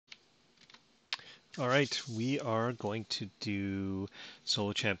All right, we are going to do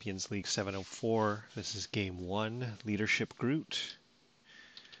Solo Champions League 704. This is game one, Leadership Groot.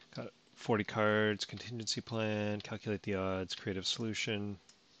 Got 40 cards, contingency plan, calculate the odds, creative solution.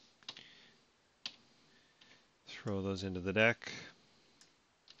 Throw those into the deck.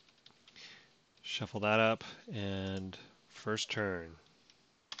 Shuffle that up, and first turn.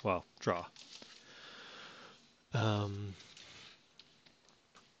 Well, draw. Um,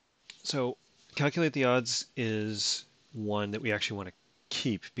 so calculate the odds is one that we actually want to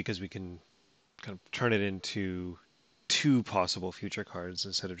keep because we can kind of turn it into two possible future cards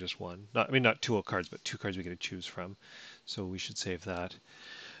instead of just one. Not, I mean, not two cards, but two cards we get to choose from. So we should save that.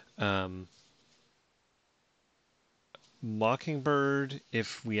 Um, Mockingbird,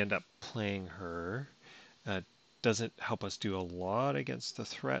 if we end up playing her, uh, doesn't help us do a lot against the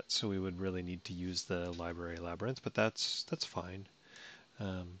threat, so we would really need to use the Library Labyrinth, but that's fine.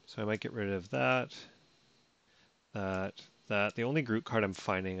 So I might get rid of that, that, that. The only Groot card I'm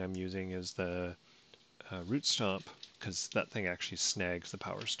finding I'm using is the Root Stomp, because that thing actually snags the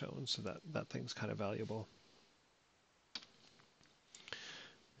Power Stone, so that thing's kind of valuable.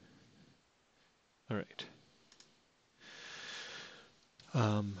 All right.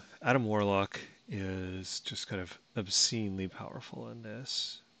 Adam Warlock is just kind of obscenely powerful in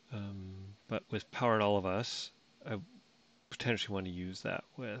this, but with Power in All of Us, I potentially want to use that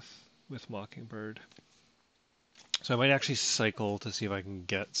with Mockingbird. So I might actually cycle to see if I can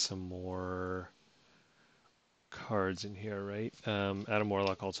get some more cards in here, right? Adam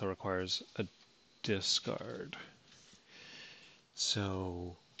Warlock also requires a discard.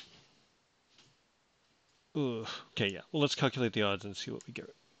 So, ugh. Okay, yeah. Well, let's calculate the odds and see what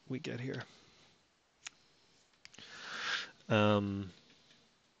we get here. Um,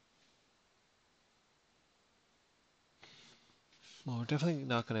 well, we're definitely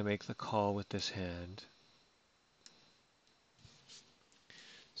not going to make the call with this hand.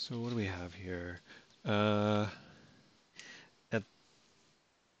 So what do we have here? Uh, at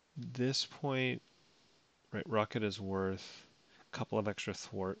this point, right, Rocket is worth a couple of extra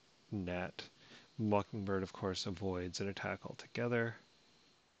thwart net. Mockingbird, of course, avoids an attack altogether.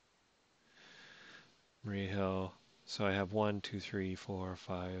 Maria Hill. So I have 1, 2, 3, 4,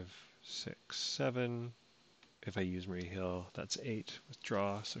 5, 6, 7. If I use Maria Hill, that's 8.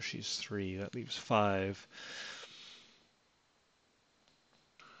 Withdraw, so she's 3. That leaves 5.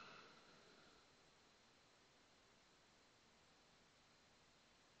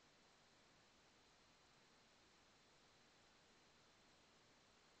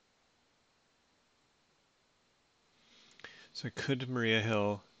 So I could Maria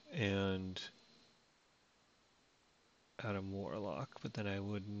Hill and Adam Warlock, but then I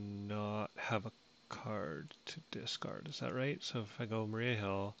would not have a card to discard. Is that right? So if I go Maria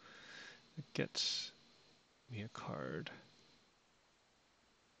Hill, it gets me a card.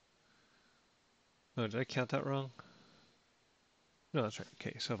 Oh, did I count that wrong? No, that's right.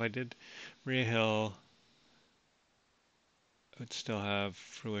 Okay, so if I did Maria Hill, I would still have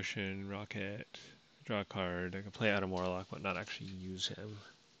Fruition, Rocket, draw a card. I could play Adam Warlock, but not actually use him.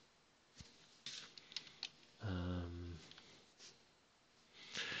 Um,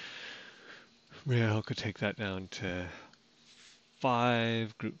 Maria Hill could take that down to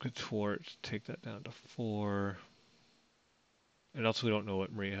 5. Groot could thwart, take that down to 4. And also, we don't know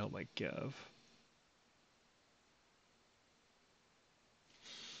what Maria Hill might give.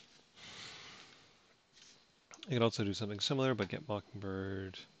 I could also do something similar, but get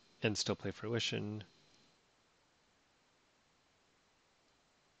Mockingbird and still play Fruition.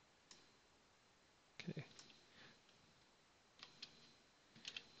 Okay.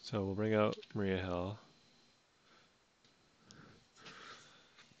 So we'll bring out Maria Hill.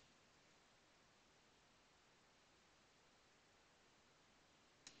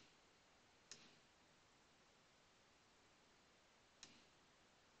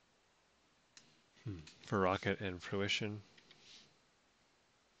 For Rocket and Fruition.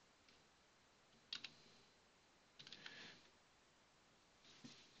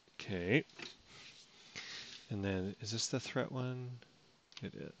 Okay. And then, is this the threat one?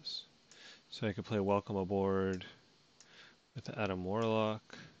 It is. So I could play Welcome Aboard with the Adam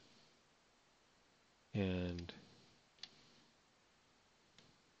Warlock and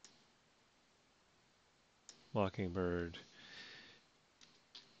Mockingbird.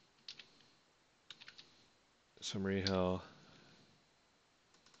 So Maria Hill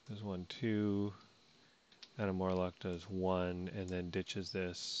does 1, 2. Adam Warlock does 1 and then ditches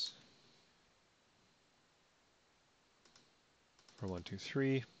this for 1, 2,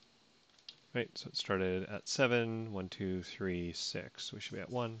 3. Right, so it started at 7, 1, 2, 3, 6. We should be at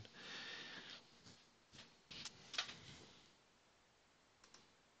 1.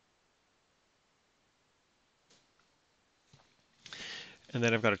 And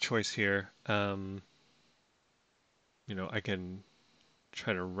then I've got a choice here. I can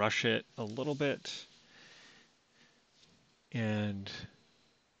try to rush it a little bit and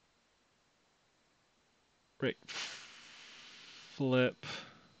right flip,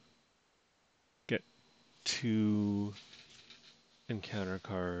 get 2 encounter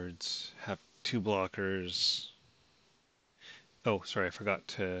cards, have 2 blockers. Oh, sorry, I forgot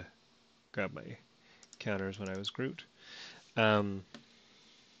to grab my counters when I was Groot. Um,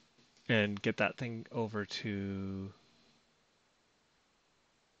 and get that thing over to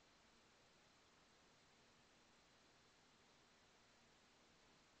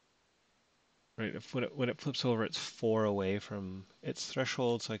right. If when it flips over, it's 4 away from its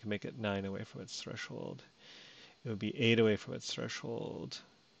threshold, so I can make it 9 away from its threshold. It would be 8 away from its threshold.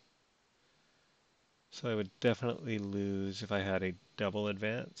 So I would definitely lose if I had a double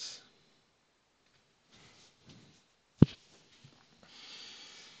advance.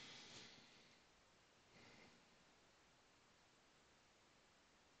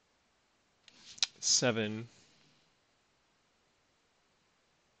 Seven.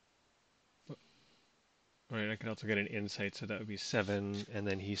 Right, I could also get an insight, so that would be 7, and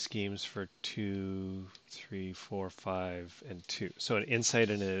then he schemes for 2, 3, 4, 5, and 2. So an insight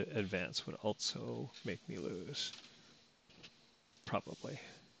and an advance would also make me lose, probably.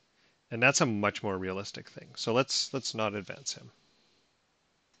 And that's a much more realistic thing. So let's not advance him.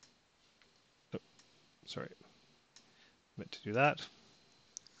 Oh, sorry, meant to do that.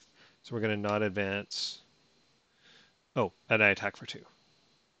 So we're going to not advance. Oh, and I attack for 2.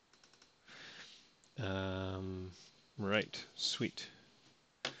 Right, sweet.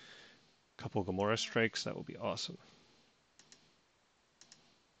 Couple Gamora strikes, that will be awesome.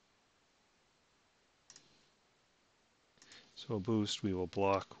 So a boost, we will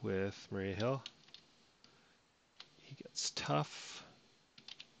block with Maria Hill. He gets tough.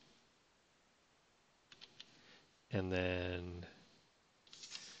 And then,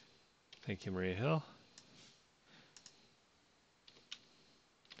 thank you, Maria Hill.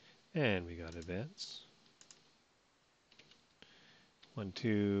 And we got advance. 1,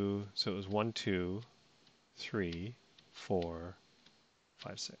 2, so it was 1, 2, 3, 4,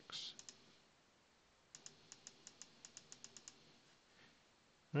 5, 6.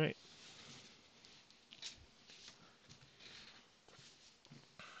 All right.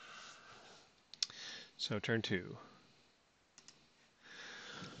 So turn 2.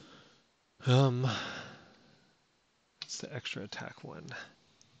 It's the extra attack one.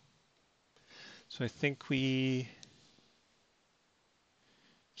 So I think we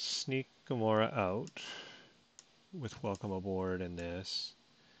sneak Gamora out with Welcome Aboard and this,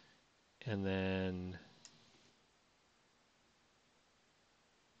 and then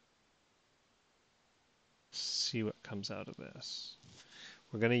see what comes out of this.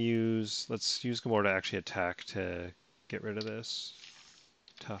 We're going to let's use Gamora to actually attack to get rid of this.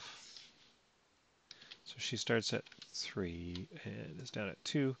 Tough. So she starts at 3 and is down at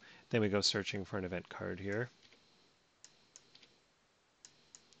 2. Then we go searching for an event card here.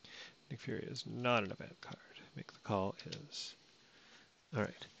 Nick Fury is not an event card. Make the call is. All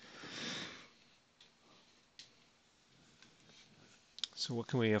right. So what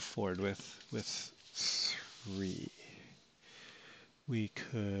can we afford with 3? We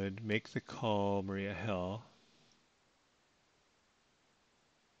could make the call Maria Hill.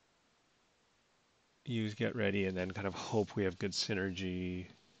 Use Get Ready and then kind of hope we have good synergy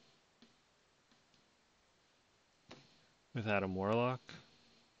with Adam Warlock.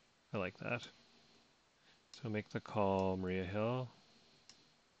 I like that. So make the call Maria Hill.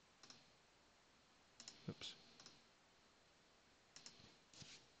 Oops.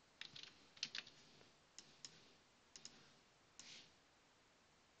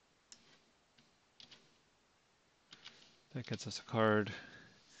 That gets us a card.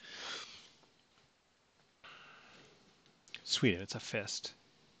 Sweet, it's a fist.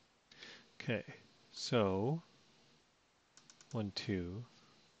 Okay, so 1, 2.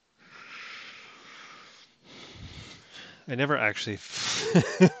 I never actually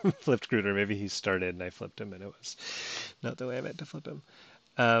flipped Groot, or maybe he started and I flipped him and it was not the way I meant to flip him.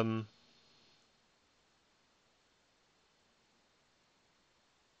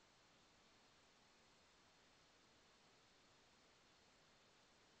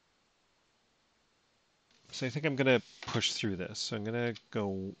 So I think I'm going to push through this. So I'm going to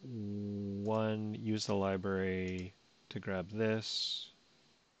go 1, use the library to grab this.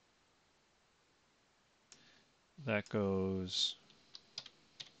 That goes,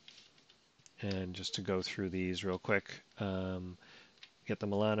 and just to go through these real quick, get the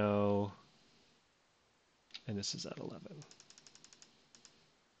Milano, and this is at 11.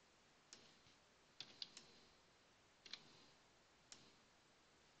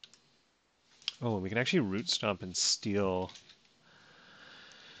 Oh, we can actually root stomp and steal.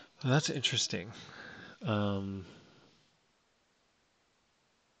 Oh, that's interesting. Um,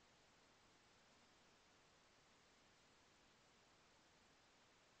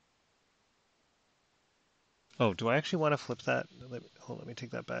 oh, do I actually want to flip that? Let me take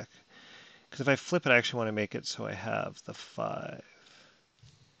that back. Because if I flip it, I actually want to make it so I have the 5.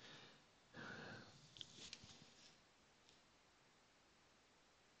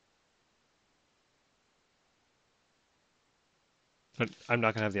 But I'm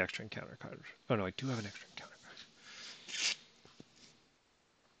not going to have the extra encounter card. Oh no, I do have an extra encounter card.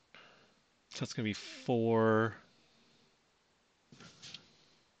 So it's going to be 4.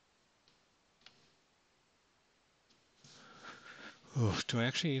 Oh, do I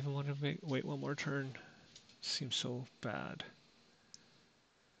actually even want to wait one more turn? Seems so bad.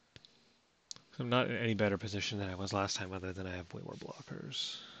 I'm not in any better position than I was last time, other than I have way more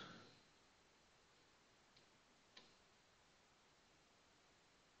blockers.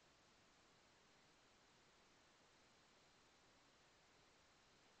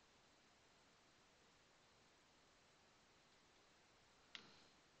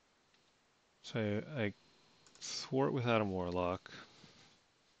 So I thwart without a Warlock.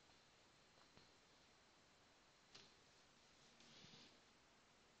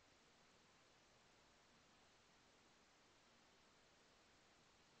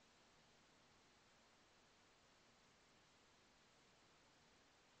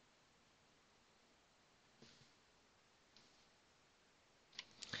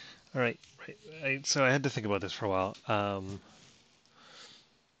 All right, right. So I had to think about this for a while.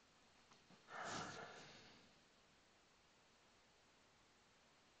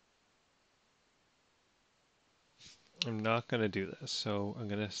 I'm not going to do this, so I'm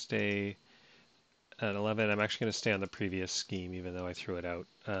going to stay at 11. I'm actually going to stay on the previous scheme, even though I threw it out.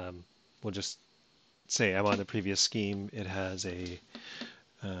 We'll just say I'm on the previous scheme. It has a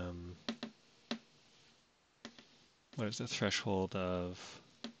what is the threshold of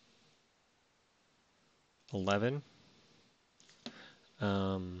 11?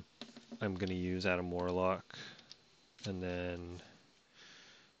 I'm going to use Adam Warlock, and then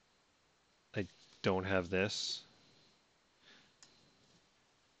I don't have this.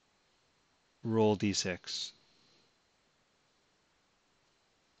 Roll d6.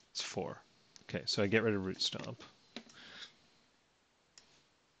 It's 4. Okay, so I get rid of Root Stomp.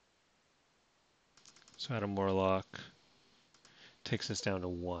 So Adam Warlock takes this down to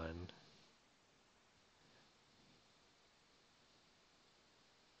 1.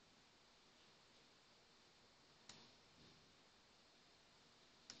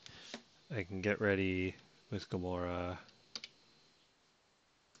 I can get ready with Gamora.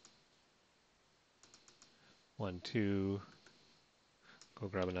 1, 2. Go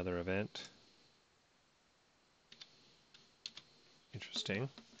grab another event. Interesting.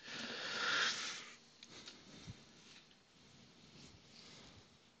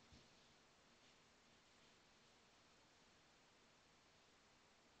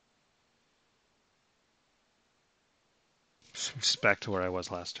 Just back to where I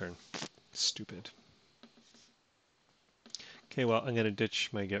was last turn. Stupid. Okay, well, I'm going to ditch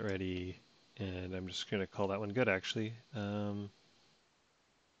my get ready, and I'm just going to call that one good, actually. Because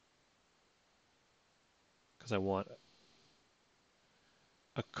I want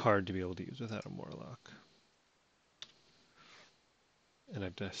a card to be able to use without a Warlock. And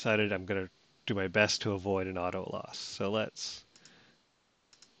I've decided I'm going to do my best to avoid an auto loss. So let's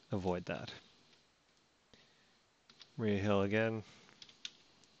avoid that. Maria Hill again.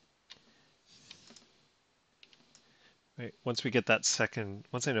 Right. Once we get that second,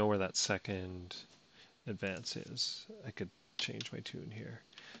 once I know where that second advance is, I could change my tune here.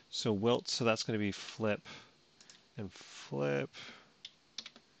 So wilt, so that's going to be flip and flip,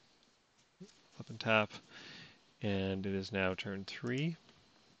 flip and tap, and it is now turn 3.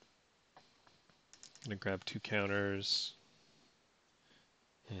 I'm going to grab 2 counters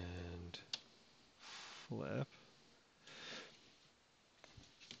and flip.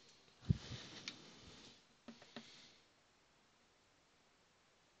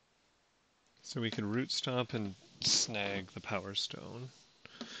 So we could root stomp and snag the power stone.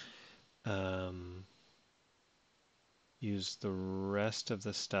 Use the rest of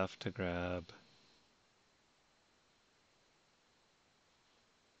the stuff to grab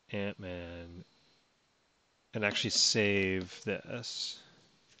Ant-Man and actually save this.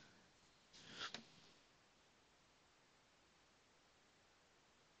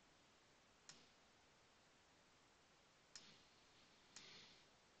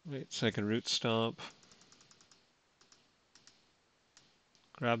 Right, so I can root stomp,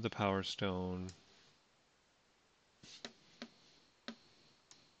 grab the Power Stone.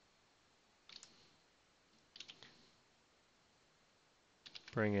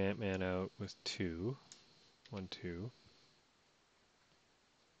 Bring Ant-Man out with 2. 1, 2.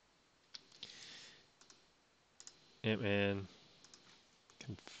 Ant-Man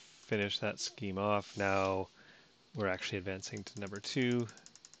can finish that scheme off. Now we're actually advancing to number 2.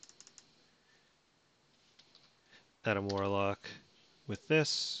 Adam Warlock with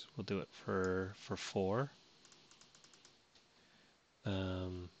this. We'll do it for 4.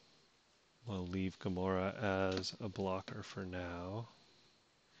 We'll leave Gamora as a blocker for now.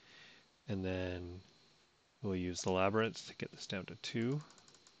 And then we'll use the Labyrinth to get this down to 2.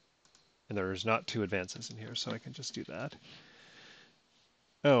 And there's not 2 advances in here, so I can just do that.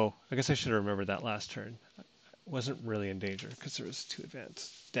 Oh, I guess I should have remembered that last turn. I wasn't really in danger because there was 2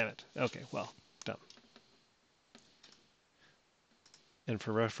 advances. Damn it. Okay, well, dumb. And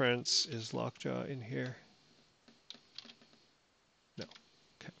for reference, is Lockjaw in here? No.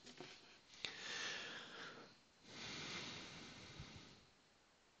 Okay.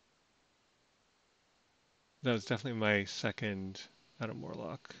 That was definitely my second Adam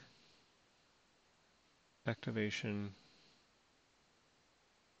Warlock activation.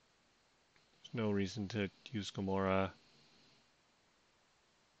 There's no reason to use Gamora.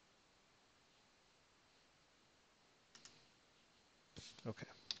 Okay.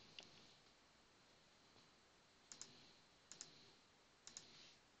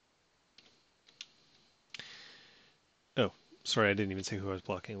 Oh, sorry, I didn't even say who I was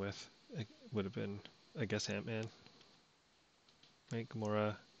blocking with. It would have been, I guess, Ant-Man. Right,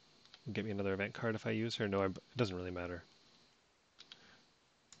 Gamora will get me another event card if I use her. No, it doesn't really matter.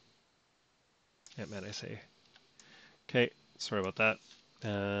 Ant-Man, I say. Okay, sorry about that.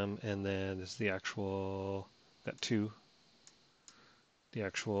 And then this is the actual, got 2. The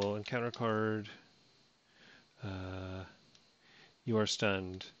actual encounter card. You are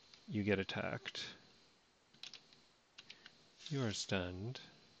stunned. You get attacked. You are stunned.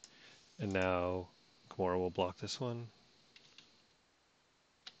 And now Gamora will block this one.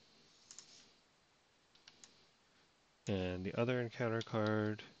 And the other encounter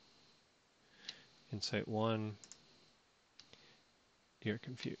card, Insight 1, you're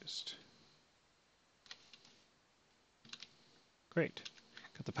confused. Great.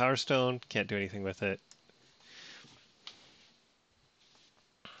 Got the Power Stone, can't do anything with it.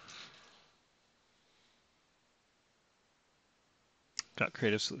 Got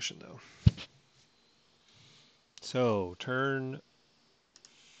Creative Solution though. So, turn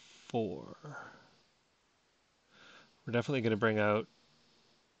 4. We're definitely going to bring out,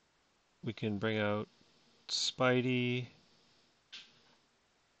 we can bring out Spidey,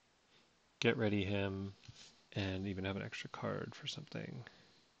 get ready him, and even have an extra card for something.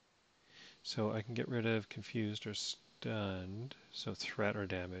 So I can get rid of confused or stunned, so threat or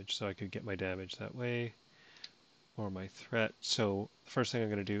damage. So I could get my damage that way, or my threat. So the first thing I'm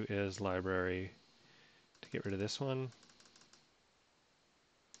going to do is library to get rid of this one.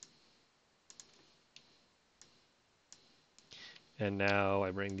 And now I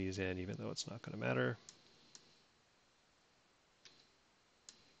bring these in even though it's not going to matter.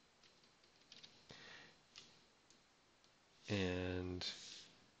 And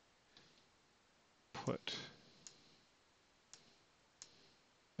put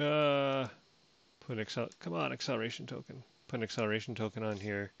come on, acceleration token. Put an acceleration token on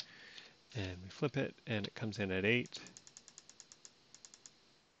here, and we flip it, and it comes in at 8.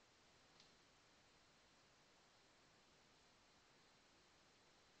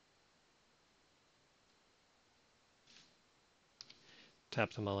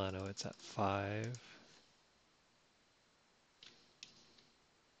 Tap the Milano, it's at 5.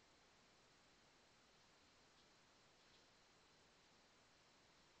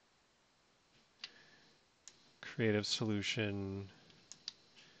 Creative Solution.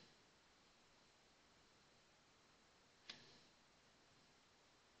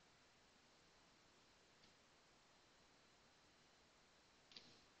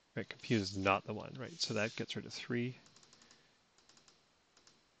 Right, confused is not the one, right? So that gets rid of 3.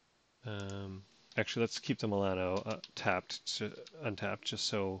 Actually, let's keep the Milano untapped, just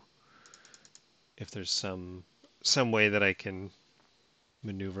so if there's some way that I can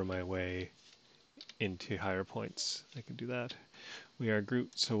maneuver my way into higher points, I can do that. We are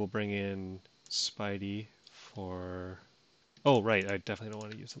Groot, so we'll bring in Spidey for... Oh, right, I definitely don't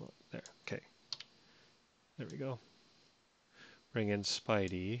want to use them. There, okay. There we go. Bring in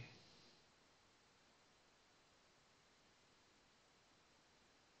Spidey.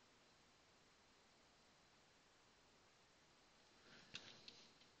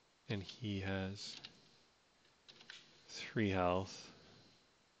 and he has 3 health.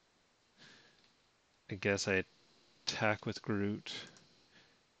 I guess I attack with Groot.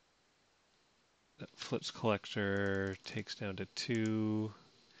 That flips Collector, takes down to 2,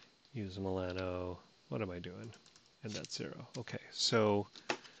 use Milano. What am I doing? And that's 0. Okay, so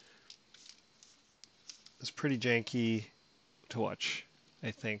it's pretty janky to watch,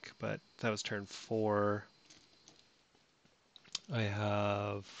 I think, but that was turn 4. I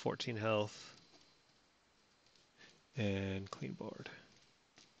have 14 health and clean board.